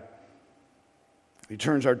bad. He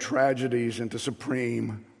turns our tragedies into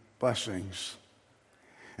supreme blessings.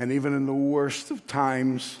 And even in the worst of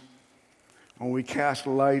times, when we cast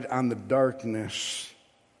light on the darkness,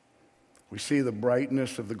 we see the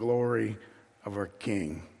brightness of the glory of our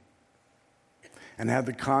King and have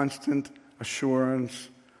the constant assurance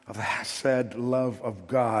of the hesed love of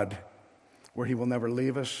God, where He will never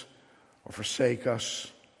leave us or forsake us.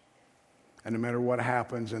 And no matter what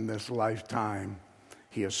happens in this lifetime,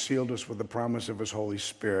 He has sealed us with the promise of His Holy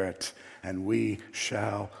Spirit, and we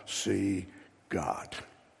shall see God.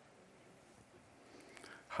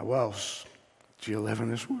 How else do you live in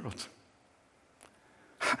this world?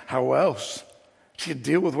 How else do you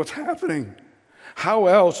deal with what's happening? How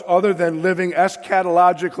else, other than living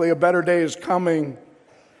eschatologically, a better day is coming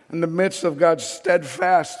in the midst of God's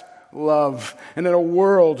steadfast love, and in a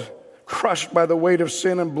world crushed by the weight of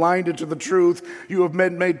sin and blinded to the truth? You have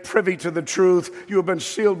been made privy to the truth. You have been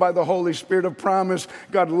sealed by the Holy Spirit of promise.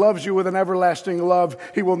 God loves you with an everlasting love.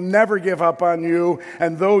 He will never give up on you.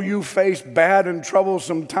 And though you face bad and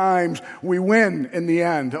troublesome times, we win in the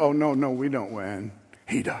end. Oh, no, we don't win.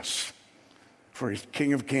 He does. For He's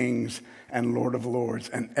King of kings and Lord of lords,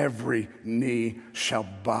 and every knee shall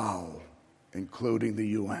bow, including the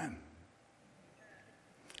UN.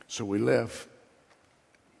 So we live.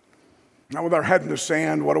 Not with our head in the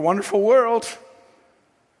sand, what a wonderful world.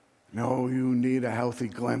 No, you need a healthy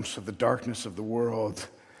glimpse of the darkness of the world,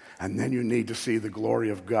 and then you need to see the glory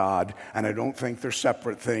of God. And I don't think they're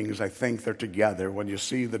separate things. I think they're together. When you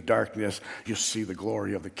see the darkness, you see the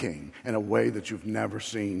glory of the King in a way that you've never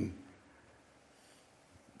seen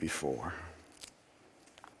before.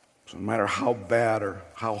 So no matter how bad or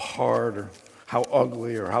how hard or how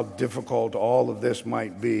ugly or how difficult all of this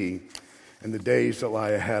might be in the days that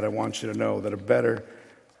lie ahead, I want you to know that a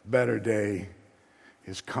better day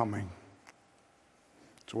is coming.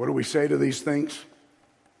 So what do we say to these things?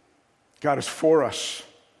 God is for us.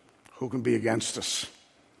 Who can be against us?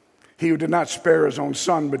 He who did not spare His own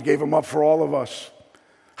Son, but gave Him up for all of us,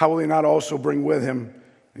 how will He not also bring with Him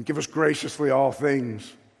and give us graciously all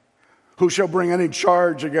things? Who shall bring any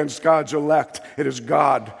charge against God's elect? It is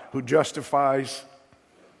God who justifies.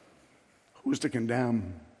 Who is to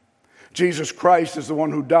condemn? Jesus Christ is the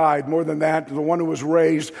one who died. More than that, the one who was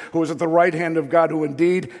raised, who is at the right hand of God, who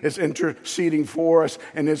indeed is interceding for us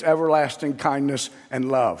in His everlasting kindness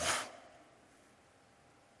and love.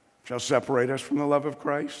 Shall separate us from the love of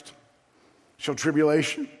Christ? Shall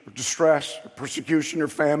tribulation, or distress, or persecution, or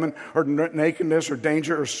famine, or nakedness, or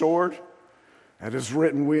danger, or sword? It is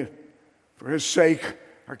written, we, for His sake,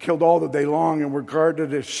 are killed all the day long and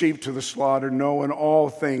regarded as sheep to the slaughter. No, in all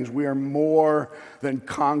things we are more than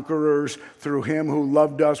conquerors through Him who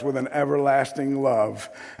loved us with an everlasting love.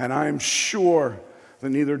 And I am sure that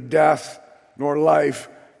neither death, nor life,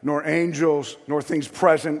 nor angels, nor things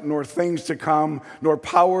present, nor things to come, nor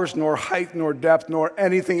powers, nor height, nor depth, nor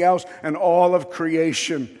anything else in all of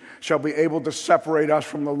creation shall be able to separate us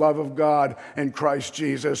from the love of God in Christ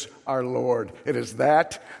Jesus our Lord. It is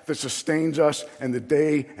that sustains us in the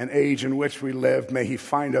day and age in which we live. May he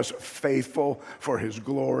find us faithful for his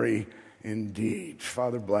glory indeed.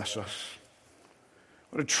 Father, bless us.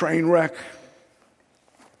 What a train wreck.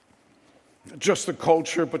 Not just the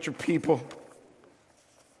culture, but your people.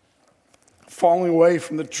 Falling away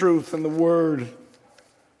from the truth and the word.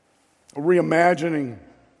 A reimagining.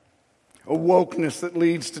 A wokeness that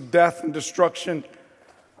leads to death and destruction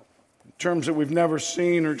in terms that we've never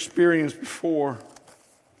seen or experienced before.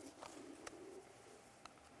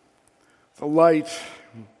 The light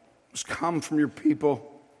must come from your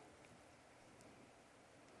people.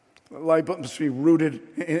 The light must be rooted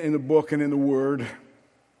in the book and in the word.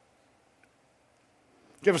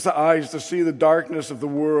 Give us the eyes to see the darkness of the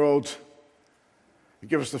world.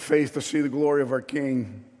 Give us the faith to see the glory of our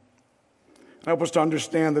King. Help us to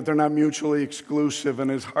understand that they're not mutually exclusive, and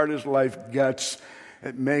as hard as life gets,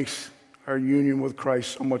 it makes our union with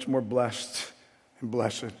Christ so much more blessed and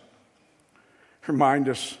blessed. Remind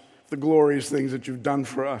us of the glorious things that you've done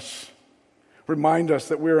for us. Remind us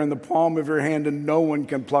that we're in the palm of your hand and no one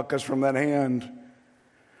can pluck us from that hand.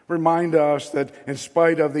 Remind us that in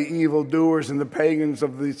spite of the evildoers and the pagans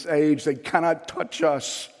of this age, they cannot touch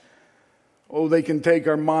us. Oh, they can take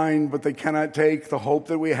our mind, but they cannot take the hope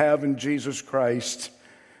that we have in Jesus Christ.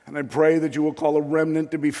 And I pray that you will call a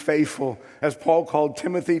remnant to be faithful, as Paul called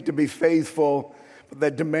Timothy to be faithful, but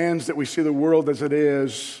that demands that we see the world as it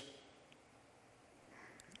is.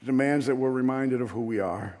 It demands that we're reminded of who we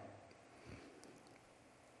are.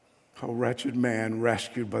 Oh, wretched man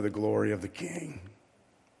rescued by the glory of the King.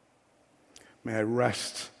 May I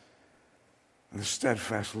rest in the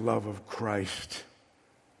steadfast love of Christ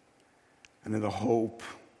and in the hope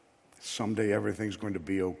that someday everything's going to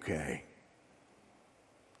be okay.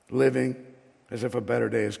 Living as if a better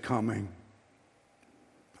day is coming.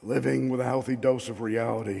 Living with a healthy dose of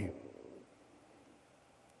reality.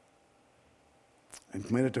 And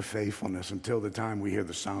committed to faithfulness until the time we hear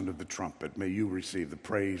the sound of the trumpet. May you receive the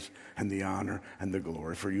praise and the honor and the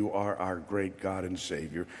glory. For you are our great God and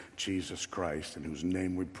Savior, Jesus Christ, in whose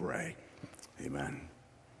name we pray. Amen.